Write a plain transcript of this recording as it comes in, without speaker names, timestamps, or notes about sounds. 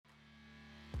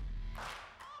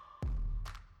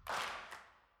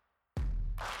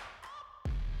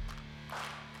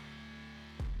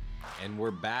And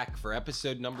we're back for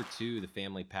episode number 2, The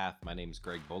Family Path. My name is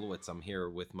Greg Bolowitz. I'm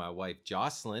here with my wife,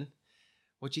 Jocelyn.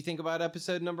 What you think about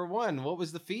episode number 1? What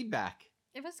was the feedback?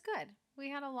 It was good. We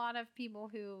had a lot of people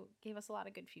who gave us a lot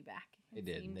of good feedback. They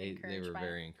did. They were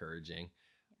very encouraging.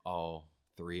 All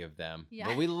 3 of them. Yeah.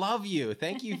 But we love you.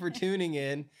 Thank you for tuning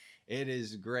in. It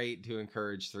is great to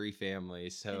encourage 3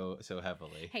 families so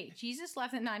heavily. Hey, Jesus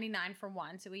left the 99 for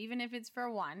 1. So even if it's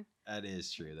for 1. That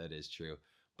is true. That is true.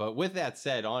 But with that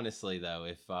said, honestly, though,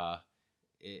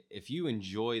 if you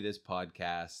enjoy this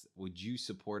podcast, would you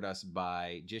support us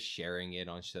by just sharing it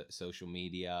on social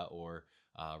media or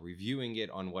reviewing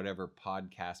it on whatever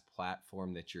podcast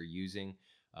platform that you're using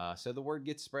so the word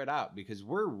gets spread out? Because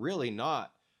we're really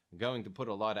not going to put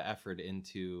a lot of effort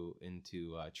into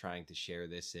trying to share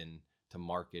this and to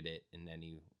market it in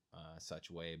any such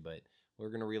way, but we're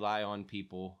going to rely on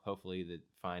people, hopefully, that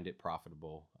find it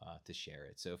profitable to share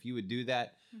it. So if you would do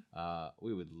that,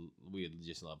 we would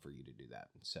just love for you to do that.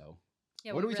 So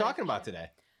Yeah, what are we talking about today?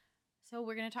 So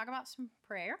we're going to talk about some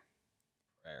prayer.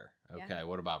 Prayer. Okay. Yeah.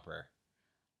 What about prayer?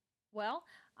 Well,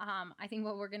 I think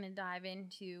what we're going to dive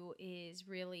into is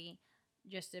really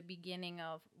just a beginning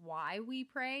of why we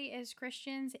pray as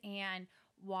Christians and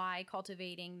why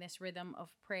cultivating this rhythm of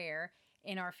prayer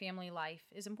in our family life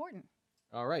is important.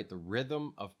 All right, the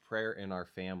rhythm of prayer in our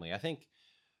family. I think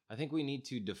we need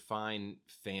to define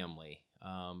family.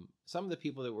 Some of the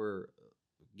people that were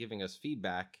giving us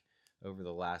feedback over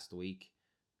the last week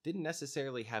didn't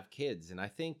necessarily have kids, and I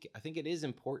think it is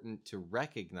important to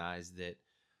recognize that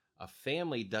a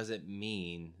family doesn't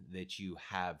mean that you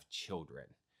have children.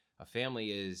 A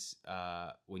family is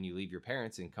when you leave your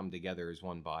parents and come together as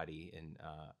one body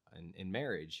in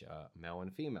marriage, male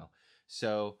and female.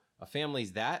 So a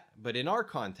family's that, but in our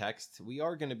context, we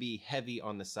are going to be heavy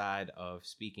on the side of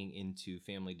speaking into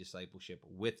family discipleship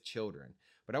with children.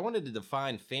 But I wanted to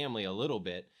define family a little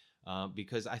bit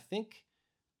because I think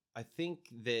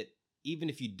that even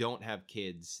if you don't have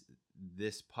kids,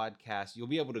 this podcast, you'll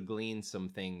be able to glean some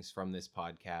things from this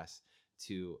podcast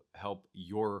to help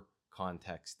your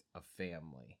context of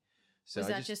family. So Was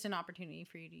that just an opportunity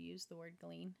for you to use the word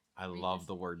glean? I love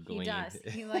the word glean. He does.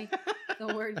 He likes the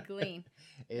word glean.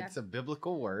 It's a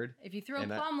biblical word. If you throw a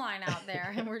plumb line out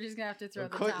there, and we're just going to have to throw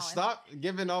the towel in. Stop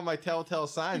giving all my telltale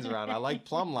signs around. I like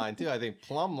plumb line too. I think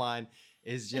plumb line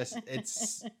is just,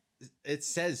 it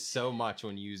says so much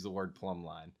when you use the word plumb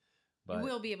line. But you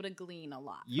will be able to glean a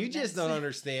lot. You just don't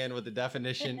understand what the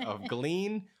definition of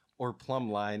glean or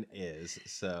plumb line is.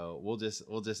 So we'll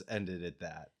just end it at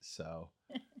that. So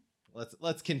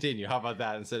let's continue. How about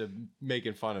that instead of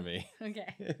making fun of me?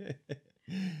 Okay.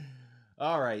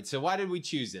 All right. So why did we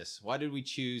choose this? Why did we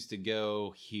choose to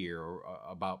go here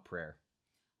about prayer?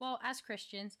 Well, as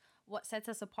Christians, what sets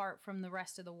us apart from the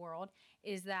rest of the world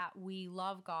is that we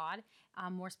love God.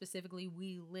 More specifically,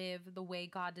 we live the way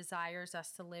God desires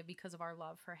us to live because of our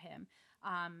love for Him.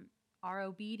 Our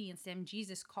obedience to Him,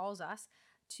 Jesus calls us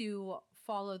to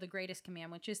follow the greatest command,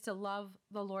 which is to love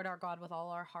the Lord our God with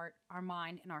all our heart, our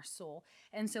mind, and our soul.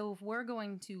 And so if we're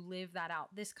going to live that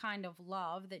out, this kind of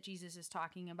love that Jesus is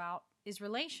talking about is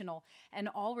relational. And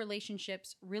all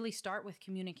relationships really start with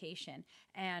communication,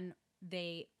 and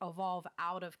they evolve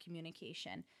out of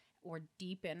communication or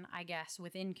deepen, I guess,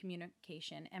 within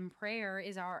communication. And prayer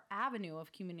is our avenue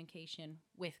of communication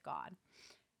with God.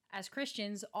 As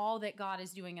Christians, all that God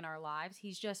is doing in our lives,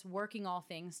 He's just working all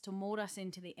things to mold us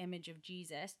into the image of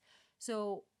Jesus.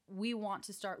 So we want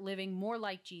to start living more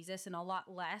like Jesus and a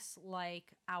lot less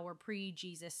like our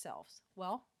pre-Jesus selves.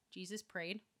 Well, Jesus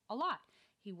prayed a lot.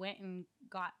 He went and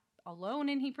got alone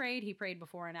and He prayed. He prayed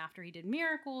before and after He did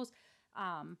miracles,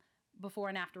 before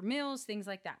and after meals, things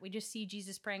like that. We just see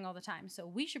Jesus praying all the time. So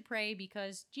we should pray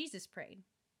because Jesus prayed.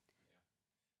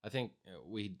 I think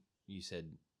you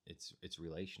said it's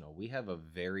relational. We have a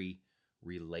very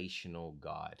relational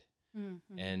God.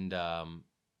 Mm-hmm. And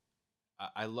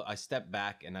I step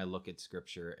back and I look at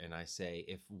scripture and I say,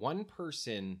 if one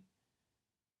person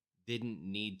didn't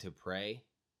need to pray,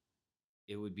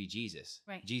 it would be Jesus.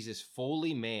 Right. Jesus,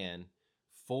 fully man,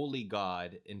 fully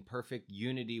God, in perfect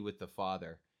unity with the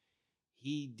Father.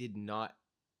 He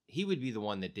would be the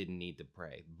one that didn't need to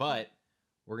pray. But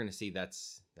we're going to see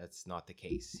that's not the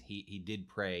case. He did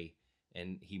pray,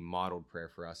 and He modeled prayer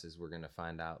for us, as we're going to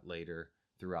find out later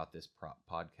throughout this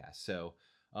podcast. So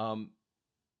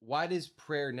why does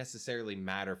prayer necessarily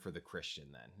matter for the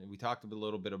Christian then? We talked a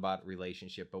little bit about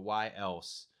relationship, but why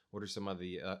else? What are some of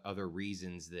the other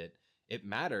reasons that it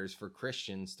matters for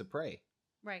Christians to pray?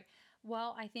 Right.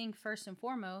 Well, I think first and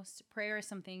foremost, prayer is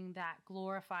something that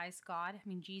glorifies God. I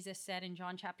mean, Jesus said in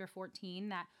John chapter 14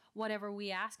 that whatever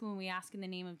we ask, when we ask in the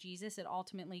name of Jesus, it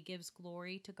ultimately gives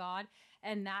glory to God.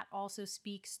 And that also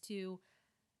speaks to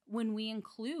when we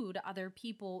include other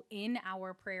people in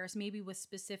our prayers, maybe with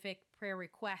specific prayer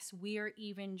requests, we're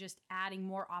even just adding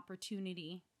more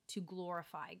opportunity to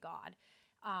glorify God.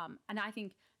 And I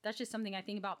think that's just something I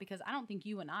think about because I don't think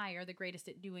you and I are the greatest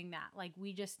at doing that. Like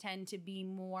we just tend to be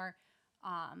more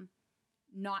um,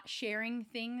 not sharing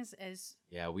things as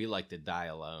Yeah, we like to die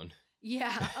alone.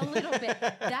 yeah, a little bit.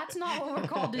 That's not what we're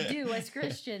called to do as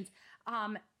Christians.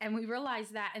 And we realize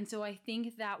that. And so I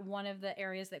think that one of the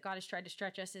areas that God has tried to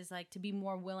stretch us is like to be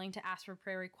more willing to ask for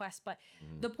prayer requests. But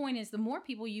Mhm. the point is, the more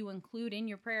people you include in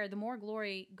your prayer, the more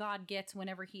glory God gets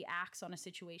whenever he acts on a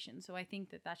situation. So I think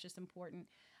that that's just important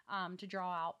to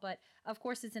draw out. But of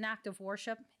course, it's an act of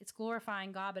worship. It's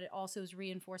glorifying God, but it also is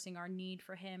reinforcing our need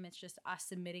for him. It's just us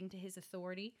submitting to his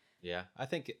authority. Yeah, I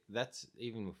think that's,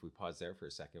 even if we pause there for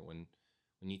a second, when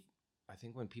you, I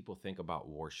think when people think about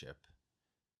worship,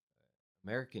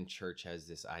 American church has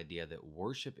this idea that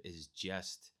worship is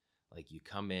just like you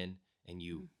come in and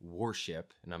you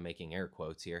worship, and I'm making air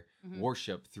quotes here, Mm-hmm.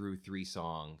 worship through 3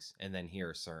 songs and then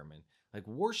hear a sermon. Like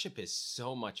worship is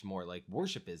so much more. Like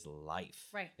worship is life.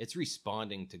 Right. It's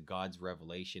responding to God's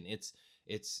revelation.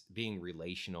 It's being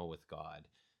relational with God.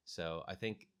 So I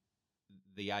think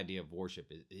the idea of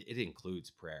worship it includes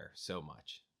prayer so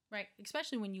much. Right.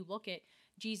 Especially when you look at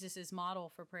Jesus's model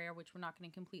for prayer, which we're not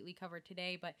going to completely cover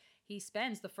today, but he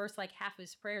spends the first like half of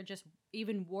his prayer just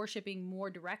even worshiping more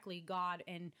directly God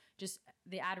and just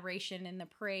the adoration and the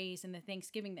praise and the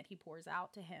thanksgiving that he pours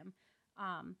out to him.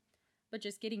 But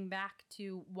just getting back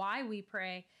to why we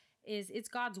pray is it's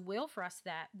God's will for us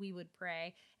that we would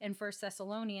pray. In First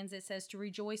Thessalonians, it says to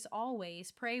rejoice always,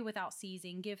 pray without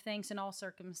ceasing, give thanks in all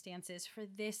circumstances, for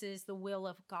this is the will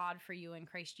of God for you in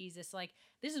Christ Jesus. Like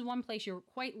this is one place you're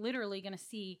quite literally going to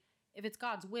see if it's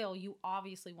God's will, you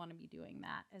obviously want to be doing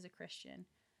that as a Christian.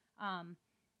 And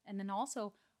then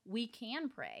also we can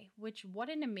pray, which what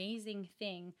an amazing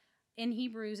thing. In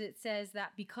Hebrews, it says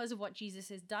that because of what Jesus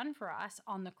has done for us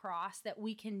on the cross, that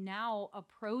we can now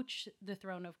approach the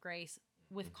throne of grace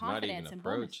with Not even confidence and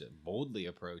boldness. approach it, boldly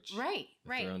approach Right, the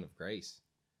right. throne of grace.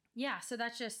 Yeah, so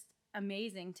that's just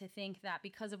amazing to think that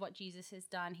because of what Jesus has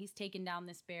done, he's taken down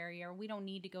this barrier. We don't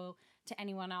need to go to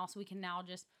anyone else. We can now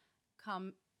just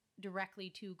come directly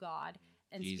to God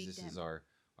and Jesus speak to is him. our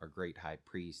great high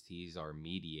priest. He's our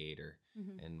mediator.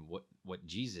 Mm-hmm. And what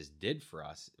Jesus did for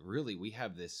us, really, we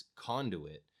have this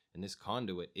conduit, and this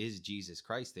conduit is Jesus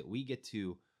Christ, that we get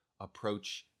to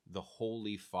approach the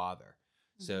Holy Father.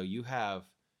 Mm-hmm. So you have,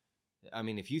 I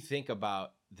mean, if you think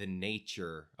about the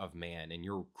nature of man and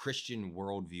your Christian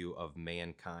worldview of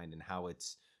mankind and how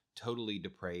it's totally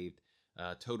depraved,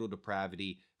 total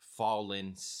depravity,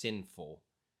 fallen, sinful.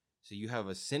 So you have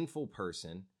a sinful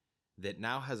person that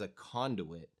now has a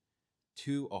conduit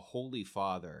to a holy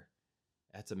Father.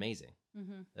 That's amazing.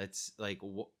 Mm-hmm. That's like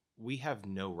we have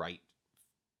no right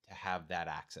to have that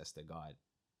access to God.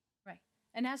 Right.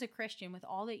 And as a Christian, with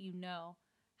all that you know,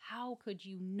 how could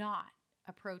you not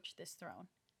approach this throne?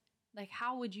 Like,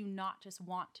 how would you not just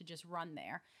want to just run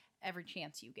there every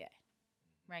chance you get?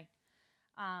 Right.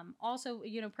 Also,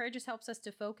 prayer just helps us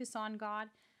to focus on God,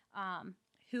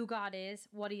 who God is,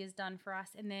 what he has done for us.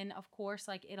 And then, of course,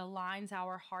 like it aligns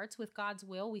our hearts with God's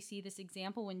will. We see this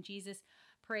example when Jesus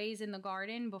prays in the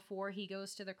garden before he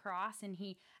goes to the cross and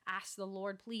he asks the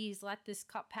Lord, please let this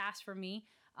cup pass from me,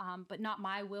 but not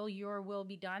my will, your will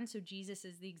be done. So Jesus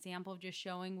is the example of just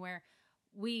showing where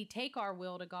we take our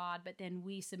will to God, but then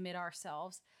we submit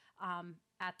ourselves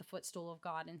at the footstool of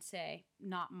God and say,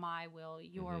 not my will,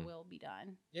 your will be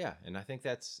done. Yeah, and I think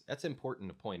that's important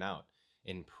to point out.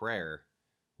 In prayer,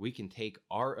 we can take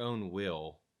our own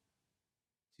will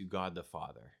to God the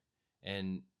Father,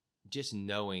 and just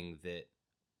knowing that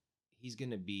he's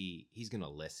going to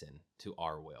listen to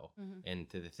our will and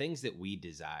to the things that we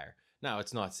desire. Now,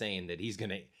 it's not saying that he's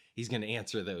going to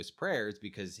answer those prayers,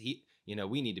 because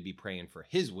we need to be praying for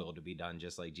his will to be done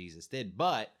just like Jesus did,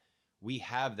 but we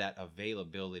have that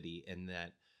availability and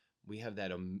that we have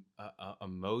that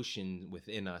emotion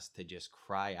within us to just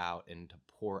cry out and to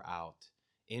pour out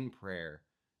in prayer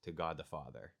to God the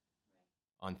Father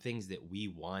on things that we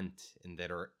want and that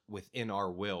are within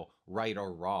our will, right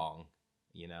or wrong.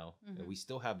 We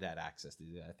still have that access to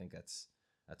do that. I think that's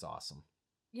awesome.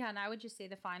 Yeah, and I would just say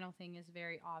the final thing is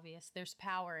very obvious. There's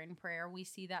power in prayer. We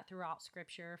see that throughout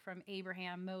scripture, from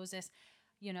Abraham, Moses,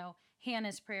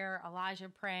 Hannah's prayer, Elijah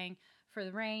praying for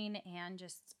the rain, and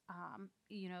just,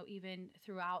 even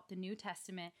throughout the New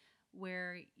Testament,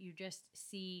 where you just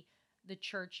see the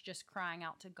church just crying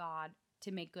out to God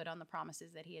to make good on the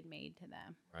promises that he had made to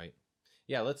them. Right.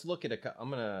 Yeah, let's look at I'm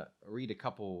going to read a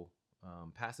couple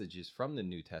passages from the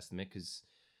New Testament, because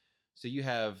so you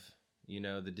have,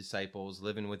 the disciples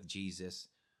living with Jesus.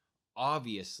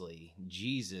 Obviously,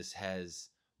 Jesus has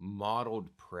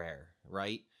modeled prayer,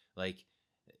 right? Like,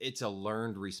 it's a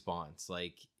learned response.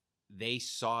 Like, they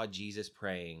saw Jesus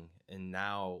praying, and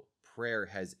now prayer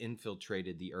has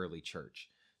infiltrated the early church.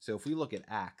 So if we look at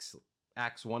Acts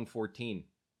 1:14,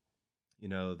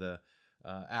 the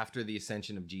after the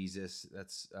ascension of Jesus,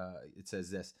 it says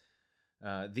this: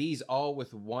 these all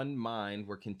with one mind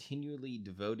were continually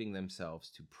devoting themselves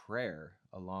to prayer,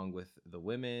 along with the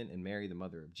women and Mary, the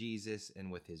mother of Jesus,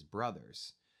 and with his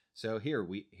brothers. So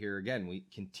here again, we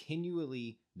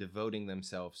continually devoting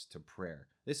themselves to prayer.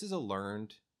 This is a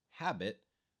learned habit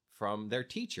from their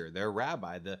teacher, their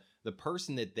rabbi, the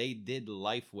person that they did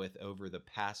life with over the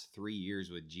past 3 years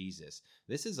with Jesus.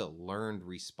 This is a learned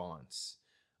response.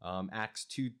 Acts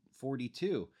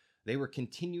 2:42. They were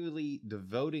continually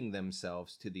devoting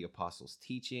themselves to the apostles'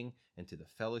 teaching and to the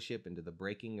fellowship and to the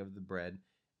breaking of the bread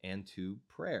and to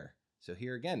prayer. So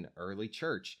here again, early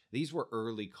church. These were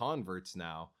early converts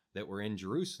now that were in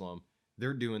Jerusalem.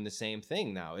 They're doing the same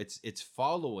thing now. It's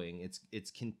following.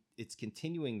 It's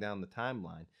continuing down the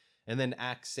timeline. And then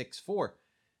Acts 6:4,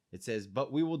 it says,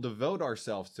 "But we will devote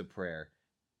ourselves to prayer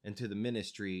and to the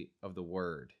ministry of the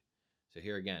word." So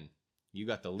here again, you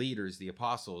got the leaders, the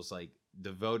apostles, like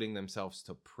devoting themselves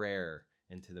to prayer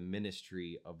and to the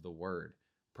ministry of the word.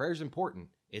 Prayer is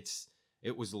important.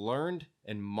 It was learned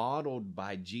and modeled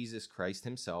by Jesus Christ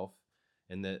himself,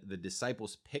 and the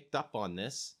disciples picked up on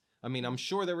this. I mean, I'm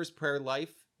sure there was prayer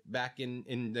life back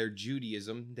in their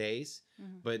Judaism days,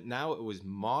 but now it was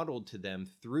modeled to them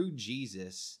through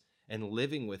Jesus and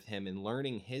living with him and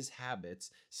learning his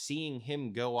habits, seeing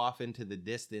him go off into the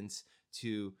distance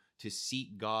to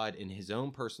seek God in his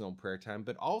own personal prayer time,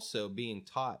 but also being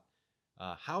taught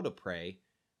how to pray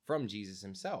from Jesus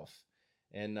himself.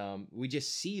 And we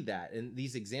just see that. And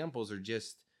these examples are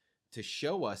just to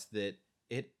show us that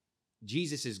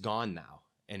Jesus is gone now,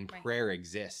 and Right. prayer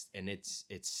exists, and it's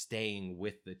staying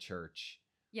with the church.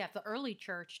 Yeah, the early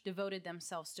church devoted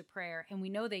themselves to prayer, and we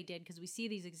know they did because we see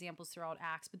these examples throughout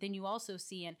Acts, but then you also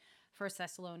see in 1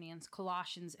 Thessalonians,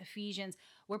 Colossians, Ephesians,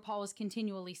 where Paul is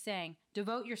continually saying,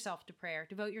 devote yourself to prayer,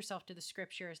 devote yourself to the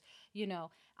scriptures,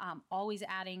 always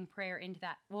adding prayer into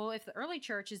that. Well, if the early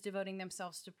church is devoting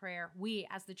themselves to prayer, we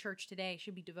as the church today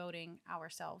should be devoting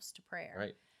ourselves to prayer.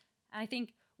 Right. And I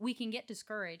think we can get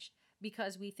discouraged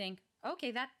because we think,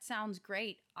 okay, that sounds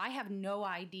great. I have no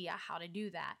idea how to do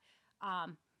that.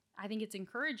 I think it's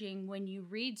encouraging when you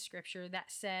read scripture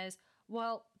that says,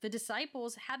 well, the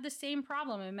disciples had the same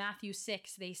problem in Matthew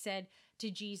 6. They said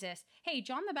to Jesus, hey,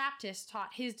 John the Baptist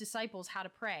taught his disciples how to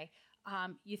pray.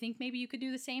 You think maybe you could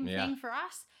do the same thing for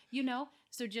us?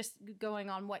 So just going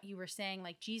on what you were saying,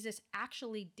 like Jesus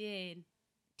actually did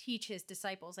teach his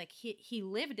disciples, like he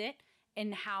lived it,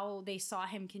 and how they saw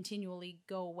him continually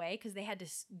go away because they had to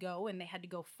go and they had to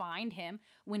go find him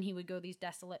when he would go these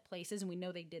desolate places. And we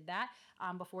know they did that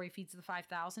before he feeds the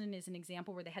 5,000 is an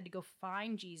example where they had to go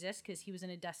find Jesus because he was in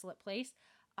a desolate place.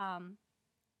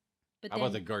 But how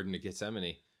about the Garden of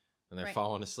Gethsemane when they're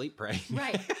falling asleep praying?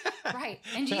 Right.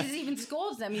 And Jesus even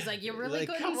scolds them. He's like, you really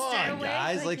couldn't stay awake?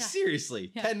 Guys, seriously,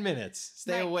 10 minutes,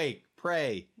 stay awake,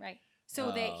 pray. Right.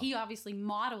 So that he obviously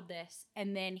modeled this,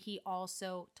 and then he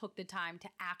also took the time to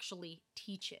actually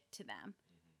teach it to them.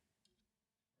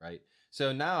 Right.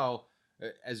 So now,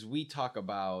 as we talk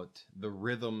about the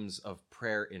rhythms of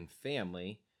prayer in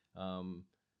family,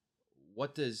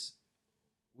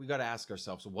 we got to ask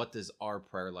ourselves, what does our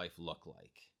prayer life look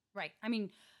like? Right. I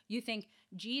mean, you think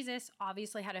Jesus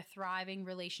obviously had a thriving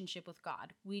relationship with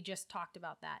God. We just talked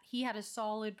about that. He had a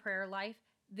solid prayer life.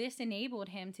 This enabled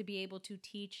him to be able to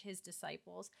teach his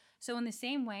disciples. So in the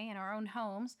same way, in our own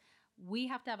homes, we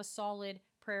have to have a solid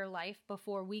prayer life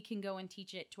before we can go and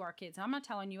teach it to our kids. I'm not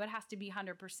telling you it has to be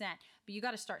 100%, but you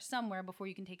got to start somewhere before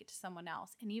you can take it to someone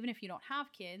else. And even if you don't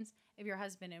have kids, if you're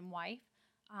husband and wife,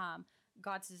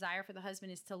 God's desire for the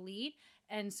husband is to lead.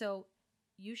 And so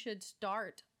you should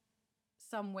start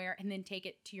somewhere and then take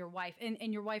it to your wife.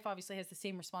 And your wife obviously has the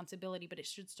same responsibility, but it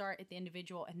should start at the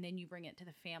individual and then you bring it to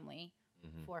the family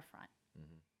forefront.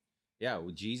 Yeah, well,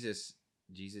 Jesus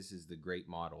is the great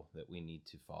model that we need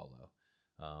to follow.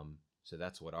 So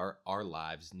that's what our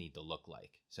lives need to look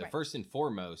like. So first and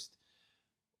foremost,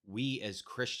 we as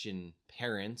Christian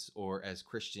parents or as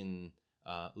Christian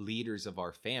leaders of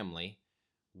our family,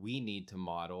 we need to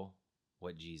model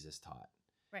what Jesus taught.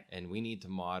 Right. And we need to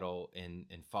model and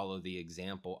follow the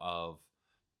example of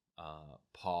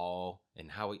Paul and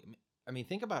how he. I mean,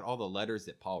 think about all the letters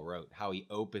that Paul wrote. How he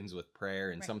opens with prayer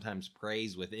and Right. sometimes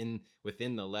prays within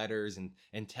the letters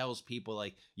and tells people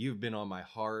like, "You've been on my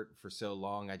heart for so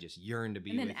long. I just yearn to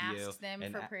be And then with you." asks them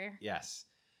And for prayer. yes,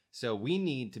 so we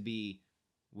need to be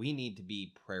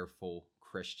prayerful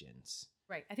Christians.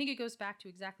 Right. I think it goes back to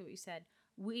exactly what you said.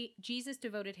 Jesus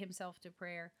devoted himself to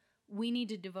prayer. We need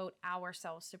to devote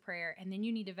ourselves to prayer, and then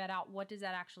you need to vet out what does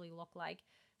that actually look like.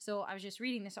 So I was just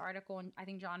reading this article, and I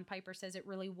think John Piper says it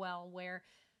really well, where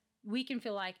we can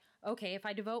feel like, okay, if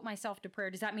I devote myself to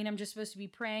prayer, does that mean I'm just supposed to be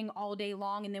praying all day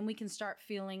long? And then we can start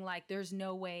feeling like there's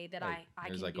no way that Right. I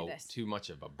There's can like do this. too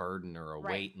much of a burden or a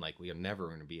Right. weight, and like we are never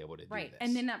going to be able to do Right. this.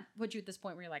 And then that puts you at this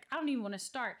point where you're like, I don't even want to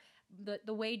start.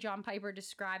 The way John Piper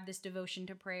described this devotion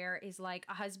to prayer is like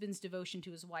a husband's devotion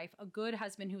to his wife. A good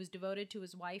husband who is devoted to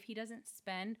his wife, he doesn't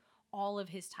spend all of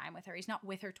his time with her. He's not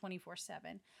with her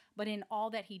 24/7. But in all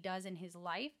that he does in his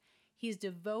life, he's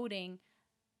devoting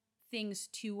things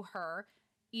to her,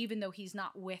 even though he's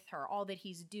not with her. All that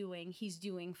he's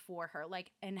doing for her,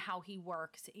 like, and how he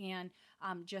works, and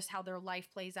just how their life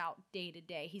plays out day to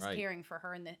day. He's Right. caring for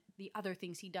her and the other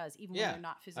things he does, even when Yeah. they're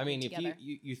not I physically mean, together.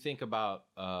 if you think about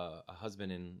a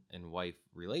husband and wife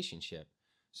relationship,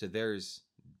 so there's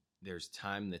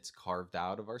time that's carved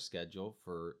out of our schedule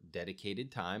for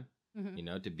dedicated time,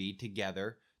 Mhm. to be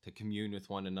together, to commune with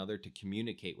one another, to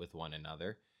communicate with one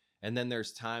another. And then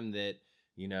there's time that,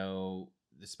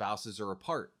 the spouses are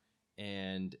apart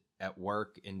and at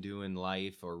work and doing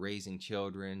life or raising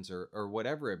children's or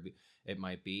whatever it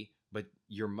might be, but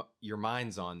your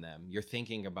mind's on them. You're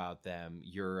thinking about them.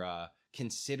 You're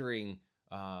considering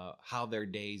how their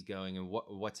day's going and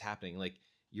what's happening. Like,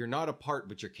 you're not apart,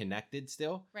 but you're connected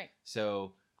still. Right.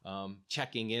 So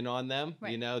checking in on them,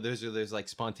 Right. there's like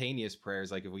spontaneous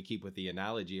prayers. Like, if we keep with the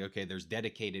analogy, okay, there's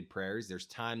dedicated prayers. There's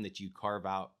time that you carve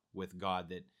out with God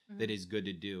that is good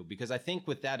to do. Because I think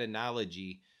with that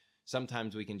analogy,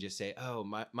 sometimes we can just say, oh,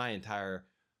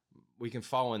 we can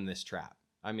fall in this trap.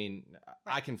 I mean,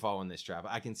 Right. I can fall in this trap.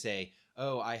 I can say,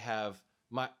 oh, I have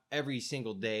every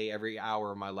single day, every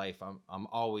hour of my life, I'm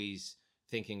always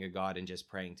thinking of God and just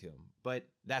praying to him. But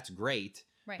that's great.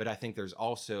 Right. But I think there's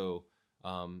also,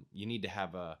 you need to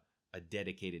have a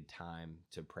dedicated time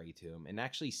to pray to him and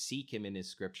actually seek him in his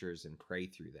scriptures and pray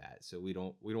through that. So we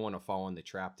don't want to fall in the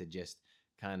trap to just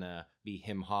kind of be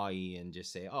him-hawy and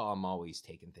just say, oh, I'm always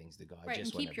taking things to God. Right,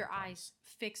 just and keep whenever your it comes. eyes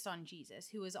fixed on Jesus,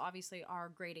 who is obviously our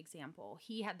great example.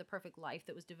 He had the perfect life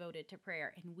that was devoted to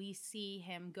prayer, and we see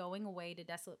him going away to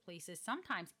desolate places,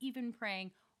 sometimes even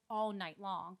praying all night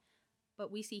long.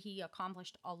 But we see he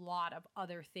accomplished a lot of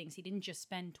other things. He didn't just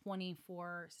spend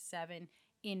 24/7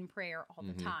 in prayer all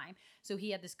the time. So he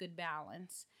had this good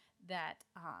balance that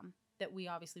that we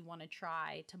obviously want to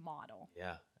try to model.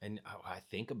 Yeah. And I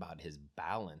think about his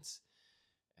balance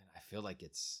and I feel like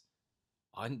it's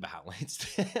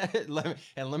unbalanced.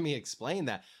 Let me explain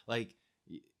that. Like,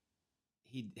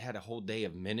 he had a whole day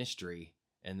of ministry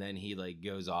and then he like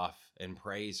goes off and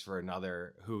prays for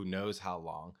another who knows how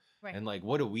long. Right. And like,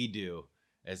 what do we do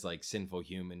as like sinful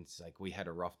humans? Like, we had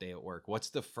a rough day at work. What's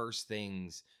the first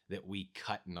things that we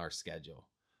cut in our schedule?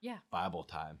 Yeah. Bible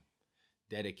time,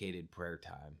 dedicated prayer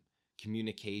time,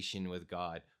 communication with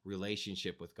God,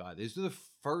 relationship with God. These are the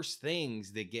first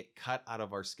things that get cut out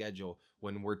of our schedule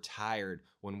when we're tired,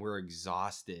 when we're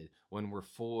exhausted, when we're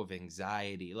full of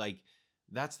anxiety. Like,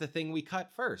 that's the thing we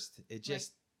cut first. It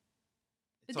just,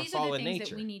 But it's these our are the fallen things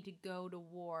nature. that we need to go to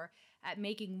war at,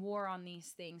 making war on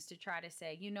these things to try to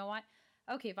say, you know what?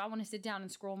 Okay, if I want to sit down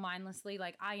and scroll mindlessly,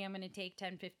 like, I am going to take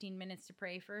 10, 15 minutes to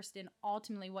pray first. And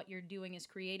ultimately what you're doing is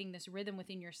creating this rhythm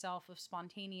within yourself of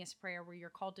spontaneous prayer where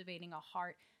you're cultivating a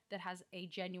heart that has a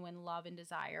genuine love and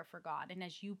desire for God. And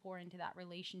as you pour into that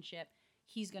relationship,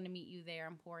 he's going to meet you there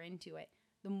and pour into it.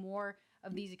 The more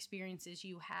of these experiences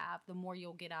you have, the more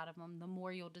you'll get out of them, the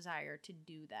more you'll desire to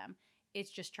do them.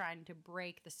 It's just trying to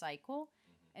break the cycle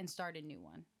and start a new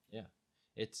one. Yeah.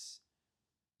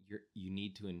 You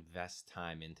need to invest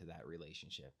time into that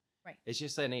relationship. Right. It's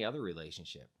just any other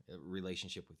relationship, a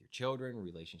relationship with your children, a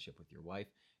relationship with your wife.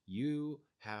 You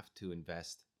have to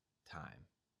invest time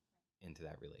into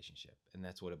that relationship. And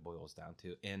that's what it boils down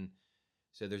to. And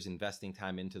so there's investing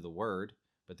time into the word,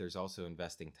 but there's also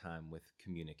investing time with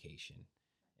communication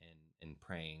and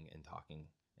praying and talking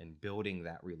and building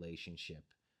that relationship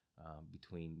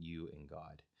between you and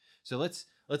God. So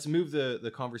let's move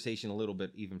the conversation a little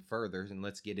bit even further, and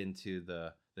let's get into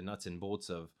the nuts and bolts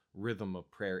of rhythm of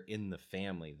prayer in the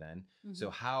family then. So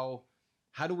how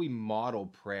do we model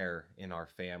prayer in our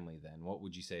family then? What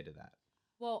would you say to that?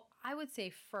 Well, I would say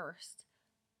first,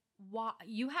 why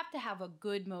you have to have a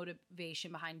good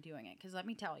motivation behind doing it. Because let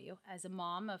me tell you, as a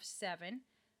mom of 7,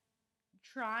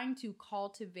 trying to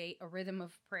cultivate a rhythm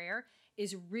of prayer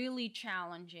is really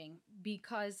challenging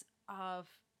because of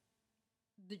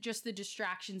just the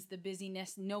distractions, the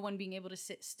busyness, no one being able to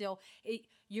sit still.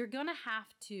 You're going to have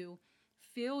to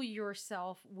fill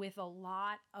yourself with a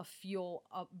lot of fuel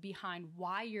behind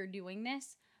why you're doing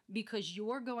this, because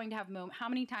you're going to have moments. How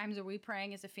many times are we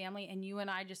praying as a family and you and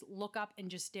I just look up and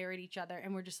just stare at each other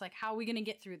and we're just like, how are we going to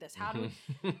get through this? How do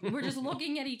we, we're just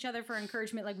looking at each other for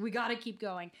encouragement. Like, we got to keep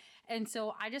going. And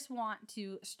so I just want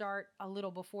to start a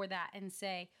little before that and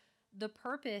say the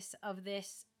purpose of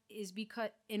this is because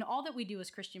in all that we do as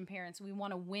Christian parents, we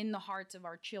want to win the hearts of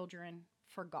our children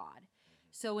for God.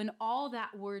 So in all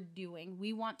that we're doing,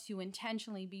 we want to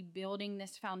intentionally be building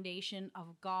this foundation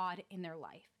of God in their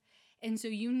life. And so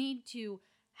you need to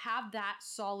have that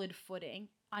solid footing,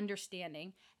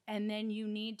 understanding, and then you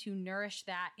need to nourish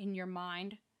that in your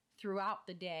mind throughout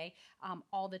the day,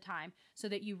 all the time, so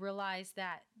that you realize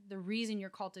that the reason you're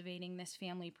cultivating this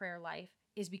family prayer life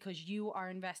is because you are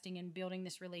investing in building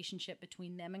this relationship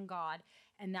between them and God.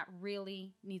 And that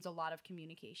really needs a lot of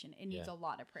communication. It needs a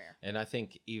lot of prayer. And I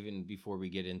think even before we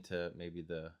get into maybe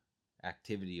the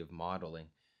activity of modeling,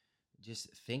 just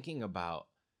thinking about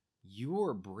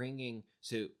you're bringing,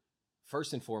 so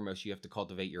first and foremost, you have to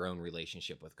cultivate your own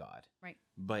relationship with God. Right.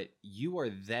 But you are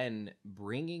then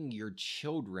bringing your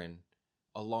children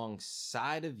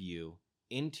alongside of you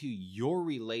into your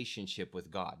relationship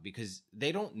with God, because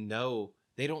they don't know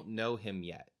him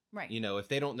yet. Right. You know, if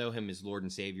they don't know him as Lord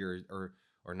and Savior,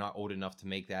 or not old enough to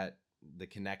make the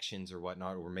connections or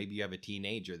whatnot, or maybe you have a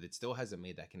teenager that still hasn't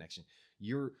made that connection.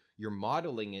 You're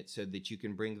modeling it so that you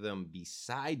can bring them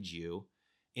beside you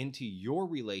into your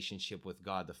relationship with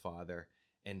God the Father,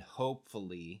 and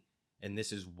hopefully, and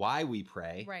this is why we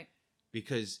pray, right?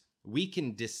 Because we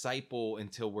can disciple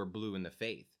until we're blue in the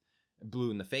face.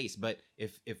 But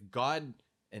if God,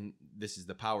 and this is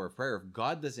the power of prayer, if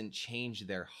God doesn't change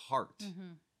their heart,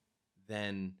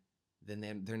 then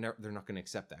they're not going to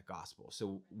accept that gospel.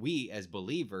 So we as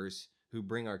believers who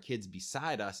bring our kids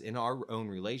beside us in our own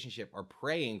relationship are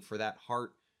praying for that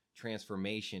heart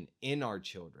transformation in our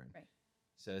children. Right.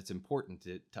 So it's important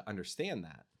to understand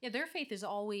that. Yeah, their faith is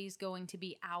always going to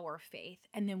be our faith.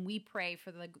 And then we pray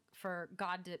for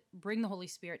God to bring the Holy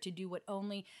Spirit to do what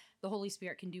only the Holy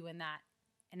Spirit can do in that,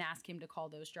 and ask him to call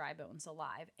those dry bones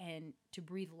alive and to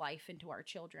breathe life into our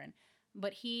children.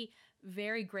 But he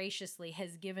very graciously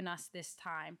has given us this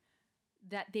time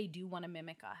that they do want to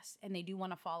mimic us and they do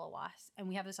want to follow us. And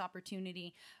we have this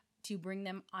opportunity to bring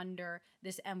them under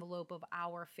this envelope of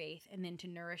our faith, and then to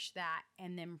nourish that,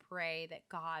 and then pray that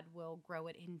God will grow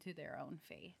it into their own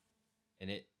faith. And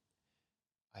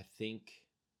I think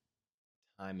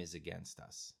time is against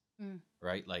us,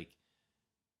 right? Like,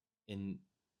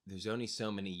 there's only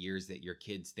so many years that your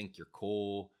kids think you're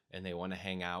cool and they want to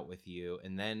hang out with you,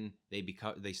 and then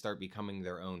they start becoming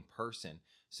their own person.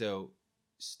 So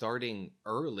starting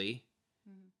early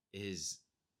is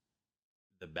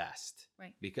the best,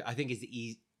 right? Because I think it's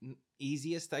the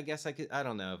easiest. I guess I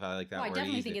don't know if I like that word. I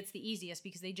definitely think it's the easiest,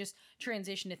 because they just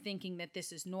transition to thinking that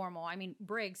this is normal. I mean,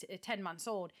 Briggs, at 10 months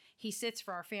old, he sits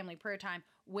for our family prayer time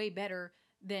way better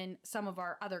than some of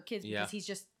our other kids, because he's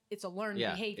just, it's a learned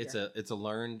behavior. It's a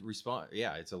learned response.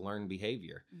 Yeah, it's a learned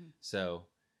behavior. So,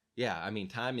 yeah, I mean,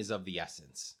 time is of the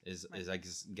essence. Is I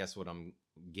guess what I'm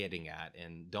getting at,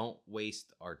 and don't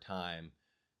waste our time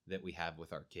that we have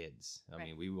with our kids. I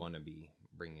mean, we want to be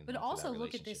bringing. But also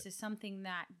look at this as something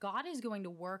that God is going to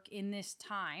work in this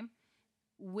time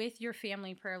with your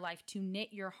family prayer life to knit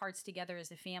your hearts together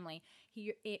as a family.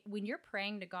 When you're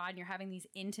praying to God and you're having these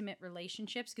intimate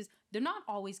relationships, because they're not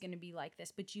always going to be like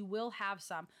this, but you will have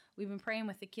some. We've been praying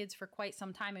with the kids for quite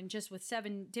some time, and just with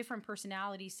 7 different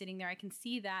personalities sitting there, I can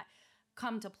see that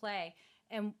come to play.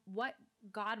 And what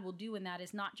God will do in that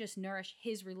is not just nourish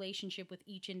his relationship with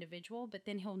each individual, but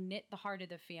then he'll knit the heart of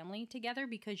the family together,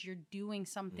 because you're doing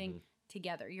something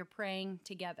together. You're praying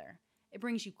together. It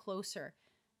brings you closer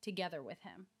together with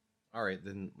him. All right,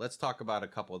 then let's talk about a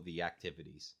couple of the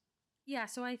activities. Yeah,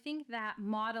 so I think that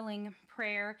modeling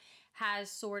prayer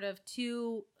has sort of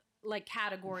 2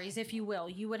 categories, if you will.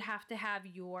 You would have to have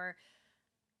your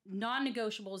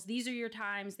non-negotiables. These are your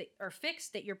times that are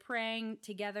fixed, that you're praying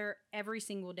together every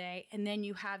single day. And then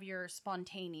you have your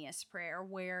spontaneous prayer,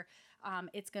 where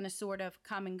it's going to sort of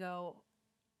come and go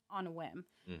on a whim.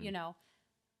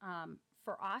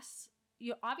 For us,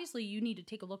 obviously you need to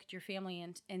take a look at your family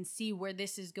and see where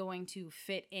this is going to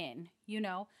fit in.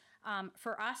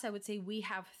 For us, I would say we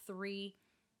have 3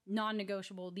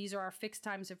 non-negotiable. These are our fixed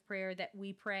times of prayer that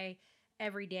we pray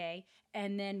every day.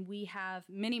 And then we have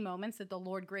many moments that the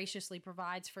Lord graciously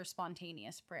provides for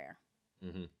spontaneous prayer.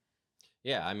 Mm-hmm.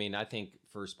 Yeah, I mean, I think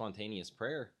for spontaneous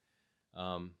prayer,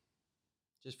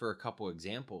 just for a couple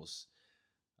examples,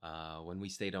 when we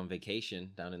stayed on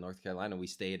vacation down in North Carolina, we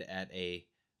stayed at a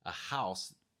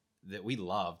house that we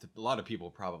loved. A lot of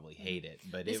people probably hate it,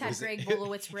 but This it had was Greg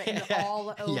Bulowitz written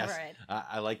all over yes, it.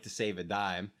 I like to save a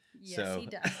dime. Yes, So, he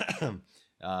does.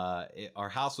 Our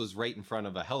house was right in front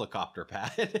of a helicopter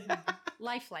pad.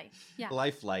 Life flight. Yeah.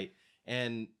 Life flight.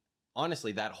 And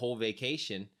honestly, that whole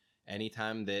vacation,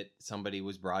 anytime that somebody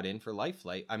was brought in for life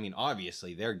flight, I mean,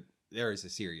 obviously there is a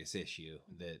serious issue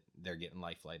that they're getting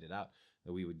life flighted out.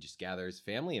 That we would just gather as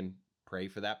family and pray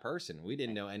for that person. We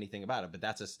didn't know anything about it, but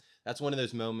that's one of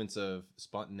those moments of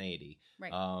spontaneity.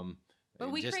 Right.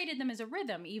 But we created them as a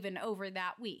rhythm even over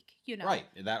that week, Right.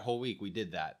 That whole week we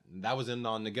did that. That was a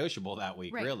non-negotiable that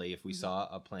week, right. Really. If we saw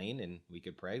a plane and we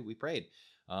could pray, we prayed.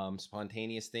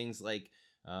 Spontaneous things like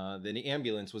the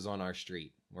ambulance was on our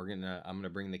street. I'm gonna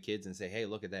bring the kids and say, hey,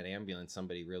 look at that ambulance.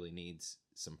 Somebody really needs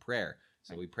some prayer.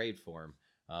 So we prayed for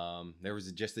them. There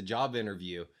was just a job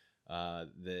interview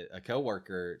that a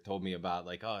coworker told me about,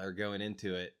 like, oh, they're going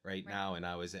into it right now. And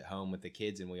I was at home with the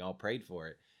kids and we all prayed for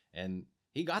it. And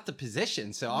he got the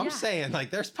position. So I'm saying,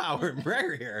 like, there's power in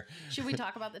prayer here. Should we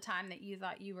talk about the time that you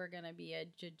thought you were going to be a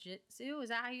jiu-jitsu? Is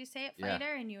that how you say it?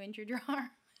 Fighter, and you injured your arm?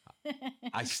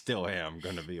 I still am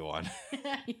going to be one.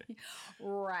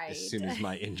 Right. As soon as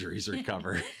my injuries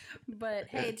recover. But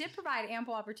hey, it did provide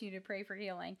ample opportunity to pray for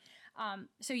healing.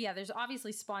 So yeah, there's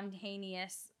obviously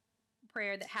spontaneous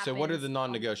prayer that happens. So what are the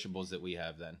non-negotiables that we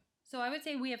have then? So I would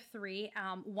say we have three.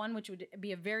 One, which would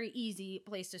be a very easy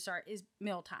place to start, is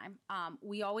mealtime.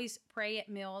 We always pray at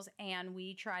meals, and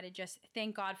we try to just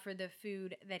thank God for the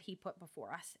food that He put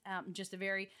before us. Just a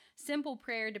very simple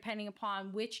prayer. Depending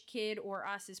upon which kid or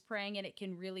us is praying it, it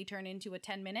can really turn into a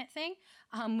 10-minute thing,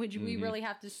 which we really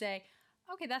have to say,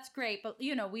 okay, that's great, but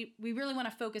we really want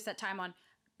to focus that time on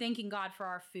thanking God for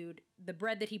our food, the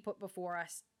bread that He put before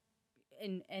us,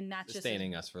 and that's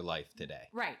sustaining us for life today.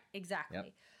 Right, exactly.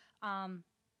 Yep.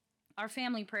 Our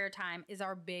family prayer time is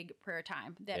our big prayer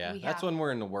time that we have. That's when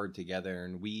we're in the Word together,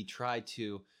 and we try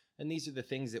to, and these are the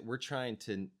things that we're trying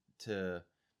to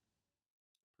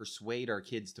persuade our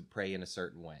kids to pray in a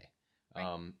certain way.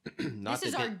 Right. This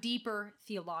is our deeper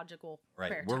theological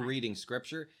prayer We're time. reading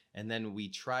scripture, and then we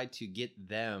try to get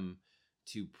them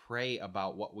to pray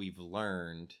about what we've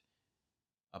learned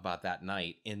about that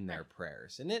night in their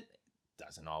prayers. And it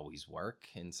doesn't always work,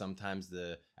 and sometimes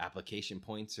the application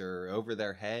points are over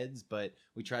their heads, but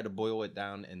we try to boil it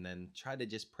down and then try to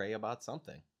just pray about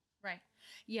something. Right.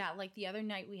 Yeah, like the other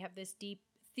night we have this deep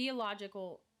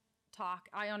theological talk.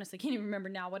 I honestly can't even remember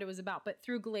now what it was about, but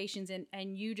through Galatians,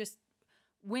 and you just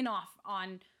went off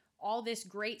on all this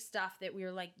great stuff that we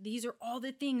were like, these are all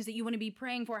the things that you want to be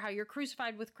praying for, how you're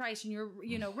crucified with Christ and you're,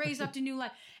 raised up to new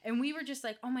life. And we were just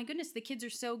like, oh my goodness, the kids are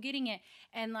so getting it.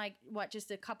 And like, just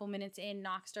a couple minutes in,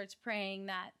 Knox starts praying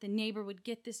that the neighbor would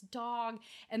get this dog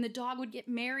and the dog would get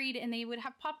married and they would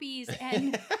have puppies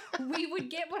and we would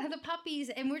get one of the puppies.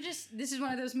 And this is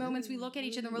one of those moments we look at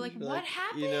each other and we're like, what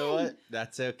happened? You know what?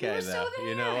 That's okay though. So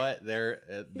you know what?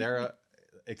 They're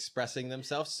expressing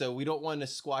themselves, so we don't want to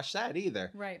squash that either.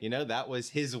 Right. That was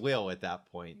His will at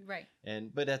that point. Right.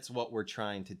 But that's what we're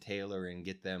trying to tailor and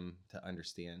get them to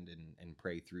understand and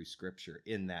pray through scripture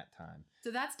in that time.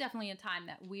 So that's definitely a time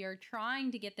that we are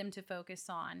trying to get them to focus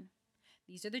on.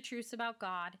 These are the truths about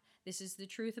God. This is the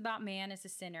truth about man as a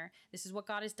sinner. This is what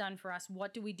God has done for us.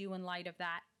 What do we do in light of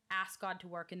that? Ask God to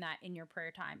work in that in your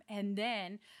prayer time, and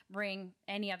then bring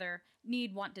any other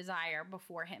need, want, desire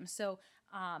before Him. So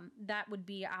that would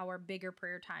be our bigger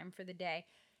prayer time for the day.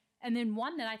 And then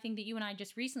one that I think that you and I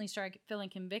just recently started feeling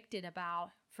convicted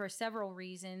about for several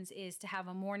reasons is to have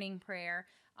a morning prayer.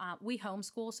 We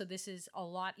homeschool, so this is a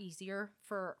lot easier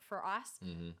for us.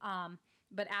 Mm-hmm.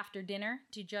 But after dinner,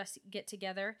 to just get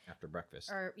together. After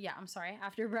breakfast.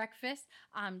 After breakfast,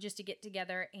 just to get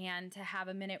together and to have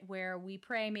a minute where we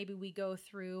pray. Maybe we go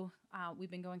through,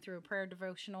 we've been going through a prayer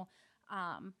devotional.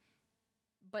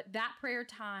 But that prayer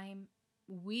time,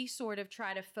 we sort of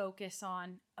try to focus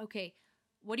on, okay,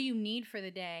 what do you need for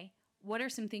the day? What are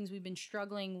some things we've been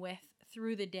struggling with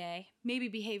through the day? Maybe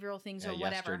behavioral things or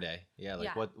whatever. Yesterday.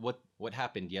 What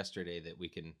happened yesterday that we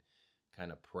can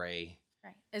kind of pray.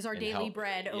 Right. As our daily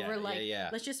bread over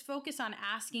let's just focus on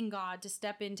asking God to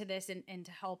step into this and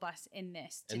to help us in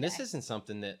this today. And this isn't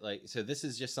something that this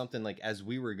is just something like as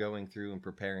we were going through and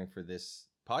preparing for this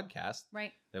podcast,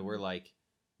 right? That we're like,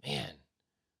 man,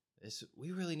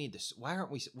 we really need this. Why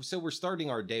aren't we? So we're starting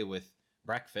our day with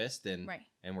breakfast and Right.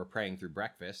 and we're praying through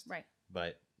breakfast, Right.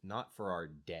 but not for our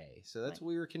day. So that's Right. what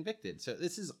we were convicted. So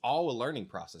this is all a learning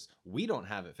process. We don't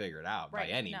have it figured out by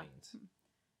Right. any No. means.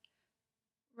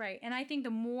 Right. And I think the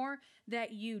more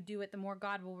that you do it, the more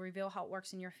God will reveal how it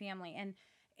works in your family. And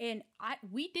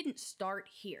we didn't start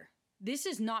here. This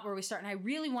is not where we start. And I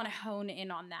really want to hone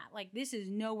in on that. Like, this is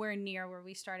nowhere near where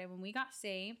we started. When we got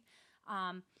saved,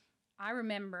 I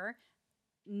remember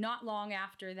not long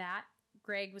after that,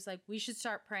 Greg was like, we should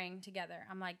start praying together.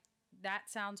 I'm like, that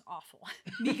sounds awful.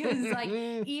 Because like,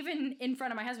 even in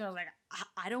front of my husband, I was like,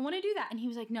 I don't want to do that. And he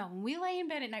was like, no, when we lay in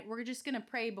bed at night, we're just going to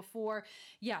pray before,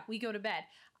 we go to bed.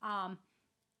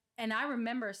 And I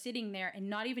remember sitting there and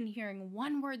not even hearing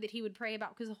one word that he would pray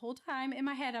about, because the whole time in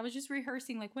my head, I was just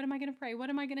rehearsing, like, what am I going to pray? What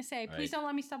am I going to say? Please don't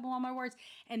let me stumble on my words.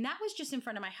 And that was just in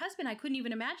front of my husband. I couldn't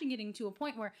even imagine getting to a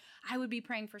point where I would be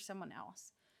praying for someone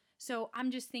else. So I'm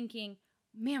just thinking,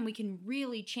 man, we can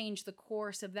really change the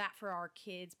course of that for our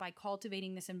kids by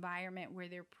cultivating this environment where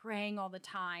they're praying all the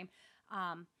time.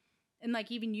 And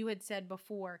like even you had said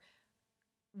before,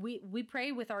 we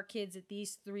pray with our kids at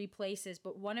these 3 places,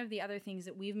 but one of the other things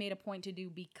that we've made a point to do,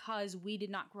 because we did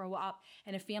not grow up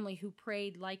in a family who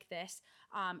prayed like this,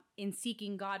 in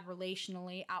seeking God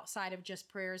relationally outside of just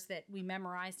prayers that we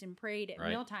memorized and prayed at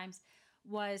meal times,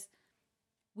 was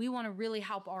we want to really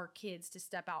help our kids to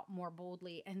step out more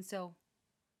boldly. And so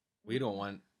we don't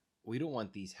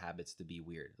want these habits to be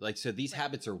weird. Like, so these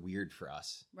habits are weird for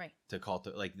us, to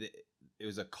cultivate. Like, it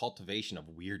was a cultivation of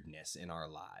weirdness in our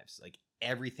lives. Like,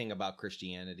 everything about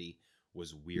Christianity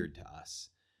was weird to us,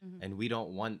 and we don't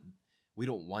want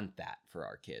that for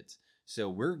our kids. So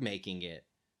we're making it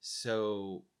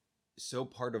so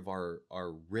part of our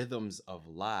rhythms of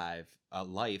life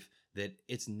that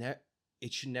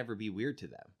it should never be weird to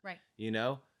them. Right. You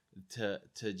know,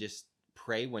 to just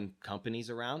pray when company's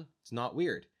around, it's not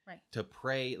weird. Right. To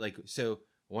pray, like, so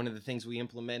one of the things we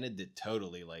implemented that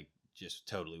totally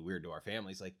weird to our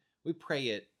families, like, we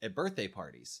pray at birthday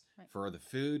parties for the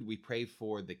food. We pray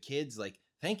for the kids. Like,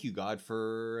 thank you, God,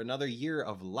 for another year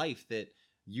of life that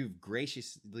you've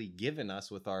graciously given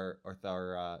us with our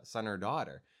son or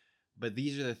daughter. But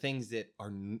these are the things that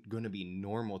are going to be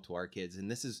normal to our kids.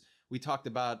 And we talked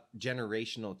about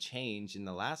generational change in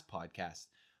the last podcast.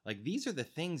 Like, these are the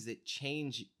things that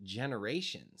change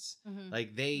generations.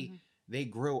 Like, they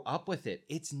grow up with it.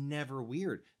 It's never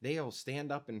weird. They'll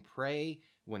stand up and pray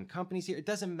when company's here. It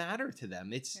doesn't matter to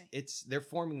them. They're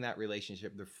forming that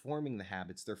relationship. They're forming the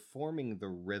habits. They're forming the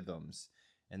rhythms.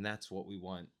 And that's what we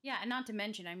want. Yeah. And not to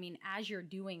mention, I mean, as you're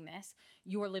doing this,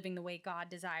 you're living the way God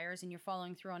desires and you're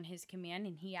following through on his command.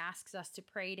 And he asks us to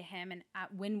pray to him. And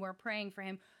when we're praying for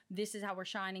him, this is how we're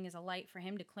shining as a light for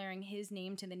him, declaring his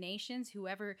name to the nations,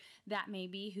 whoever that may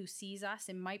be who sees us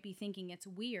and might be thinking it's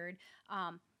weird.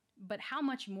 But how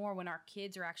much more when our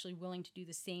kids are actually willing to do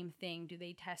the same thing, do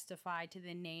they testify to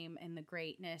the name and the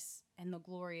greatness and the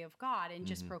glory of God and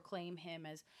just proclaim him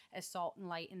as salt and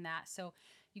light in that. So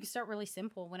you can start really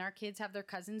simple. When our kids have their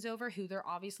cousins over who they're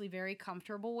obviously very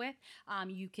comfortable with,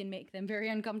 you can make them very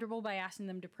uncomfortable by asking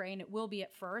them to pray. And it will be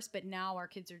at first, but now our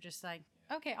kids are just like,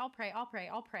 okay, I'll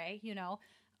pray, you know.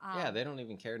 Yeah, they don't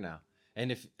even care now.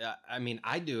 And if,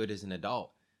 I do it as an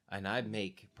adult. And I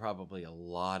make probably a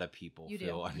lot of people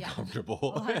feel uncomfortable. Yeah.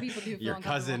 A lot of people do feel Your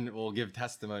uncomfortable. cousin will give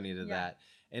testimony to that.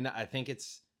 And I think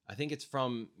it's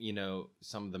from,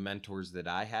 some of the mentors that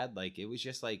I had. Like, it was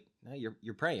just like, no,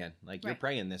 you're praying. Like, you're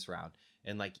praying this round.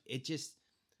 And like, it just...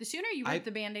 The sooner you rip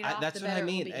the Band-Aid off, that's the what better I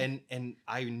mean. it will be. And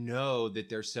I know that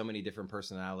there's so many different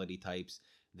personality types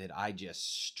that I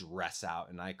just stress out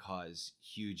and I cause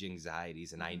huge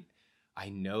anxieties. And I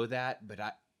know that, but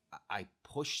I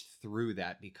push through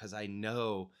that because I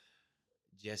know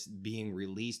just being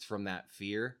released from that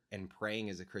fear and praying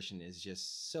as a Christian is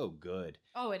just so good.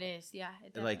 Oh, it is. Yeah.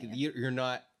 It like is.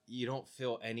 you don't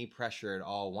feel any pressure at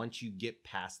all. Once you get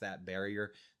past that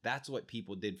barrier, that's what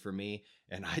people did for me.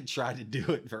 And I try to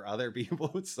do it for other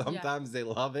people. Sometimes they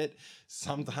love it.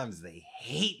 Sometimes they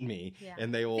hate me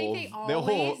and they'll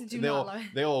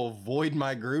avoid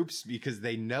my groups because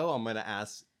they know I'm going to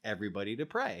ask everybody to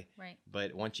pray. Right.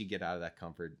 But once you get out of that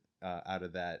comfort, out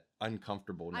of that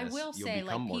uncomfortableness, I will you'll say,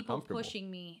 become like, more people comfortable.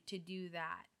 pushing me to do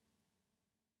that.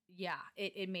 Yeah,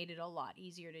 it made it a lot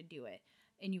easier to do it.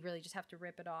 And you really just have to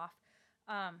rip it off.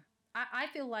 I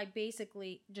feel like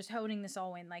basically just honing this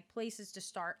all in, like places to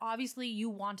start. Obviously, you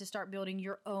want to start building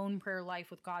your own prayer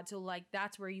life with God. So, like,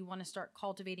 that's where you want to start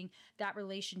cultivating that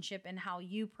relationship and how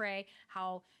you pray,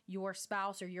 how your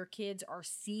spouse or your kids are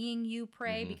seeing you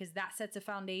pray, Mm-hmm. because that sets a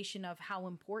foundation of how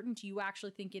important you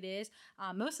actually think it is.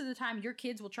 Most of the time, your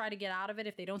kids will try to get out of it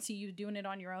if they don't see you doing it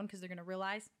on your own, because they're going to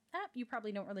realize, you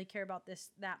probably don't really care about this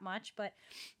that much. But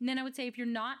then I would say if you're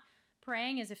not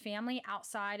praying as a family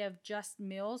outside of just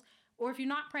meals, or if you're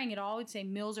not praying at all, I would say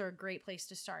meals are a great place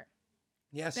to start.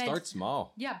 Yeah, start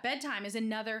small. Yeah, bedtime is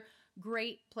another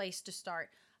great place to start.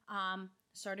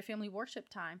 Start a family worship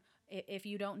time. If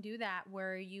you don't do that,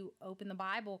 where you open the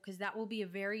Bible, because that will be a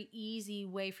very easy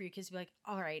way for your kids to be like,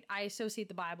 all right, I associate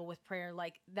the Bible with prayer.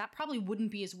 Like, that probably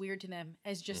wouldn't be as weird to them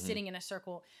as just sitting in a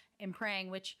circle and praying,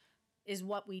 which is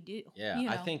what we do. Yeah,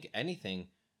 I think anything,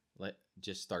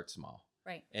 just start small.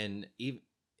 Right. And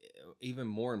even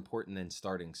more important than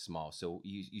starting small. So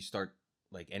you start,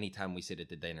 like, anytime we sit at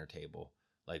the dinner table,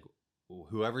 like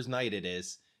whoever's night it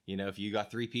is, if you got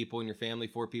 3 people in your family,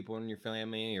 4 people in your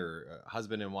family, or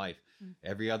husband and wife,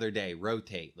 every other day,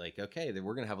 rotate. Like, okay, then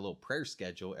we're going to have a little prayer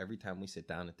schedule every time we sit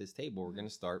down at this table. We're going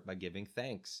to start by giving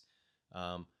thanks.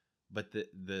 But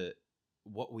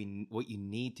what you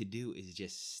need to do is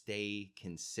just stay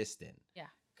consistent. Yeah.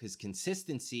 Because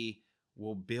consistency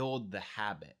will build the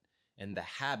habit. And the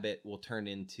habit will turn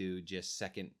into just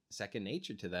second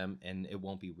nature to them, and it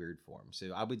won't be weird for them.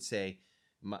 So I would say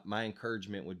my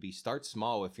encouragement would be start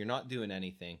small. If you're not doing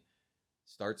anything,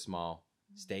 start small,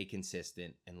 stay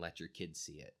consistent, and let your kids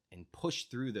see it, and push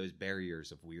through those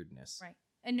barriers of weirdness. Right.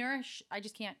 And I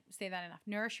just can't say that enough.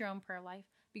 Nourish your own prayer life,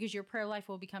 because your prayer life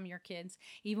will become your kids.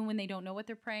 Even when they don't know what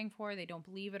they're praying for, they don't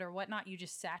believe it or whatnot, you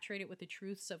just saturate it with the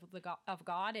truths of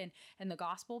God and the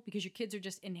gospel, because your kids are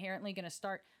just inherently going to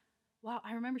start, wow,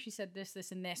 I remember she said this,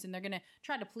 this, and this, and they're going to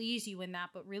try to please you in that,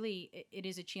 but really it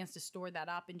is a chance to store that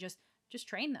up and just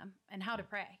train them and how to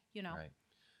pray, Right.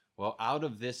 Well, out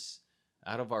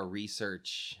of our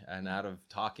research and out of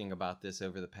talking about this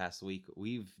over the past week,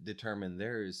 we've determined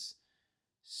there's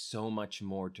so much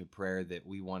more to prayer that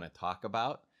we want to talk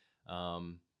about.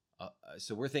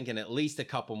 So we're thinking at least a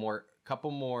couple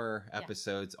more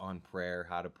episodes on prayer,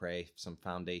 how to pray, some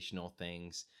foundational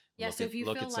things. Yeah, so if you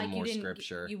feel like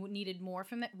scripture, you needed more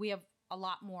from that, we have a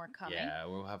lot more coming. Yeah,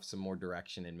 we'll have some more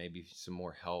direction and maybe some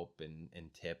more help and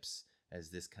tips, as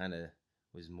this kind of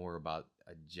was more about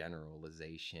a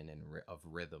generalization of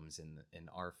rhythms in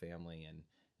our family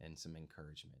and some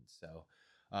encouragement. So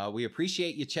we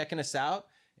appreciate you checking us out.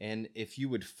 And if you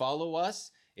would follow us,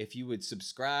 if you would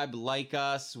subscribe, like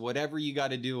us, whatever you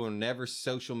got to do on whatever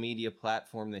social media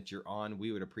platform that you're on,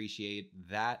 we would appreciate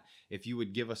that. If you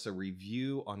would give us a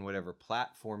review on whatever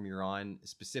platform you're on,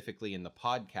 specifically in the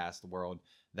podcast world,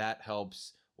 that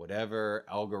helps whatever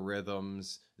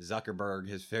algorithms Zuckerberg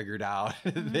has figured out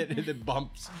that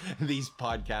bumps these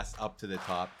podcasts up to the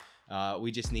top. We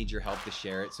just need your help to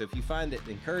share it. So if you find it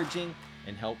encouraging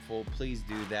and helpful, please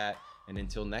do that. And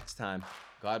until next time,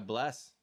 God bless.